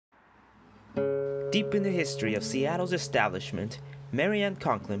Deep in the history of Seattle's establishment, Mary Ann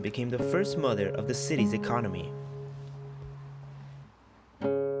Conklin became the first mother of the city's economy.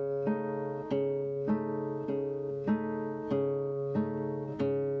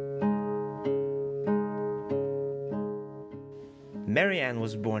 Mary Ann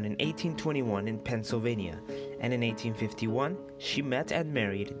was born in 1821 in Pennsylvania, and in 1851 she met and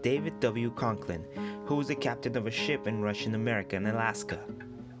married David W. Conklin, who was the captain of a ship in Russian America and Alaska.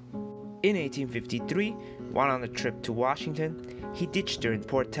 In 1853, while on a trip to Washington, he ditched her in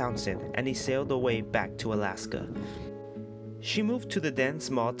Port Townsend and he sailed away back to Alaska. She moved to the then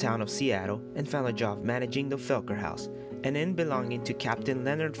small town of Seattle and found a job managing the Felker House, an inn belonging to Captain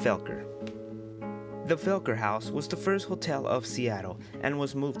Leonard Felker. The Felker House was the first hotel of Seattle and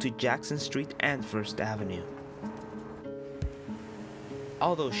was moved to Jackson Street and First Avenue.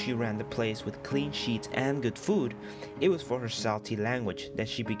 Although she ran the place with clean sheets and good food, it was for her salty language that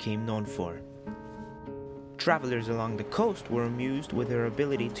she became known for. Travelers along the coast were amused with her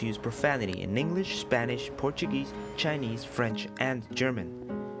ability to use profanity in English, Spanish, Portuguese, Chinese, French, and German.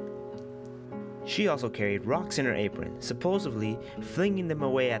 She also carried rocks in her apron, supposedly flinging them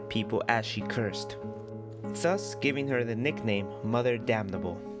away at people as she cursed, thus giving her the nickname Mother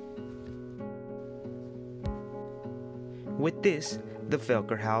Damnable. With this, the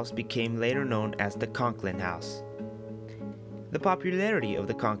Felker House became later known as the Conklin House. The popularity of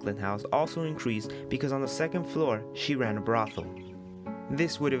the Conklin House also increased because on the second floor she ran a brothel.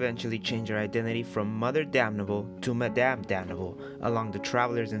 This would eventually change her identity from Mother Damnable to Madame Damnable along the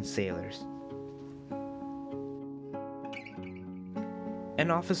travelers and sailors.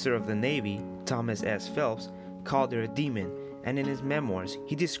 An officer of the Navy, Thomas S. Phelps, called her a demon, and in his memoirs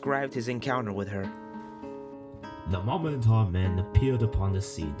he described his encounter with her. The moment our men appeared upon the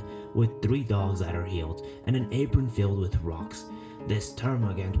scene, with 3 dogs at her heels and an apron filled with rocks, this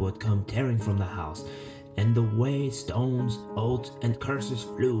termagant would come tearing from the house, and the way stones, oaths, and curses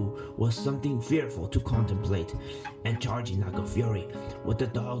flew was something fearful to contemplate, and charging like a fury, with the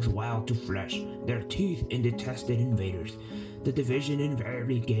dogs wild to flesh, their teeth in detested invaders, the division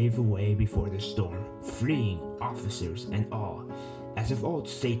invariably gave way before the storm, fleeing officers and all, as if old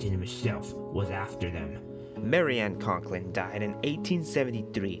Satan himself was after them. Mary Ann Conklin died in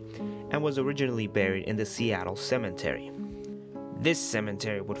 1873 and was originally buried in the Seattle Cemetery. This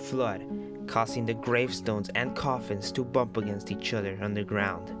cemetery would flood, causing the gravestones and coffins to bump against each other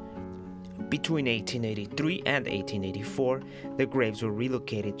underground. Between 1883 and 1884, the graves were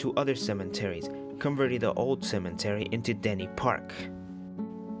relocated to other cemeteries, converting the old cemetery into Denny Park.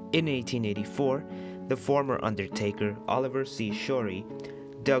 In 1884, the former undertaker Oliver C. Shorey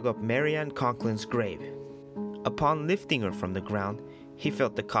dug up Mary Ann Conklin's grave. Upon lifting her from the ground, he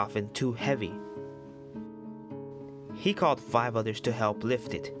felt the coffin too heavy. He called 5 others to help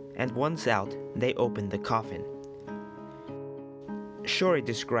lift it, and once out, they opened the coffin. Shorey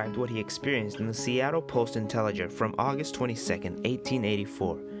described what he experienced in the Seattle Post-Intelliger from August 22,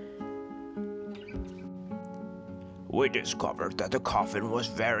 1884. We discovered that the coffin was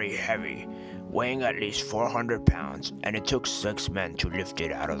very heavy, weighing at least 400 pounds, and it took 6 men to lift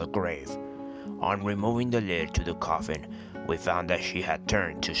it out of the grave. On removing the lid to the coffin, we found that she had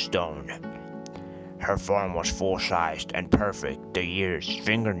turned to stone. Her form was full-sized and perfect, the ears,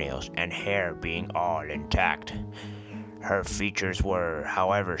 fingernails, and hair being all intact. Her features were,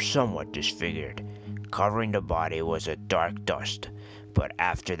 however, somewhat disfigured. Covering the body was a dark dust, but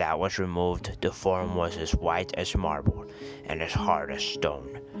after that was removed, the form was as white as marble and as hard as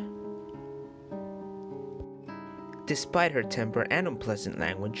stone. Despite her temper and unpleasant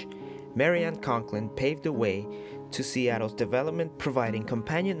language, Mary Ann Conklin paved the way to Seattle's development, providing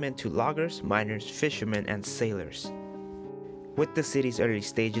companionment to loggers, miners, fishermen, and sailors. With the city's early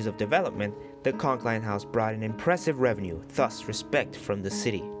stages of development, the Conklin House brought in impressive revenue, thus respect from the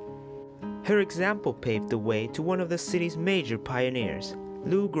city. Her example paved the way to one of the city's major pioneers,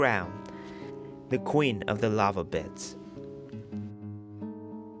 Lou Graham, the queen of the lava beds.